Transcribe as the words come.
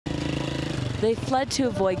They fled to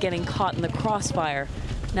avoid getting caught in the crossfire.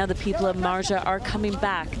 Now the people of Marjah are coming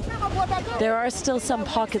back. There are still some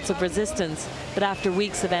pockets of resistance, but after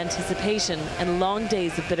weeks of anticipation and long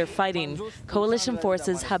days of bitter fighting, coalition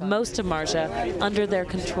forces have most of Marjah under their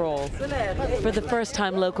control. For the first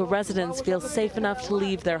time, local residents feel safe enough to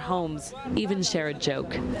leave their homes, even share a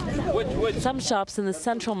joke. Some shops in the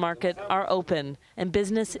central market are open, and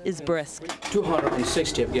business is brisk.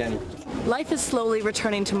 260 Afghani. Life is slowly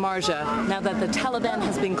returning to Marjah now that the Taliban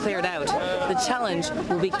has been cleared out. The challenge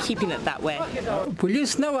will be keeping it that way.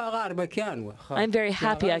 I'm very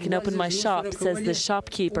happy I can open my shop, says the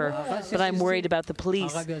shopkeeper, but I'm worried about the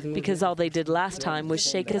police because all they did last time was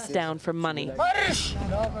shake us down for money.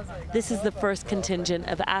 This is the first contingent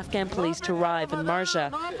of Afghan police to arrive in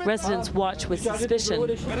Marjah. Residents watch with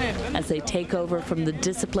suspicion as they take over from the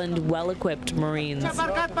disciplined, well-equipped Marines.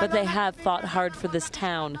 But they have fought hard for this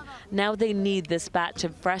town. Now they need this batch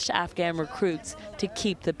of fresh Afghan recruits to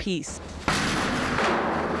keep the peace.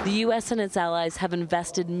 The U.S. and its allies have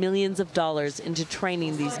invested millions of dollars into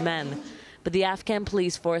training these men, but the Afghan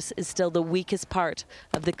police force is still the weakest part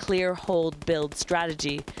of the clear, hold, build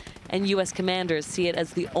strategy, and U.S. commanders see it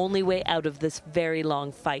as the only way out of this very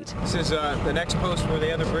long fight. This is the next post for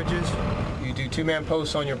the other bridges. You do two-man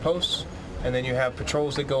posts on your posts, and then you have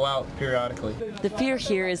patrols that go out periodically. The fear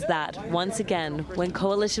here is that, once again, when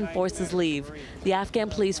coalition forces leave, the Afghan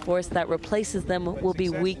police force that replaces them will be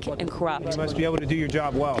weak and corrupt. You must be able to do your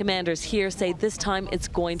job well. Commanders here say this time it's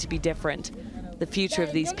going to be different. The future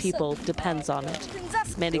of these people depends on it.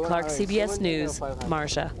 Mandy Clark, CBS News,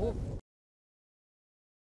 Marjah.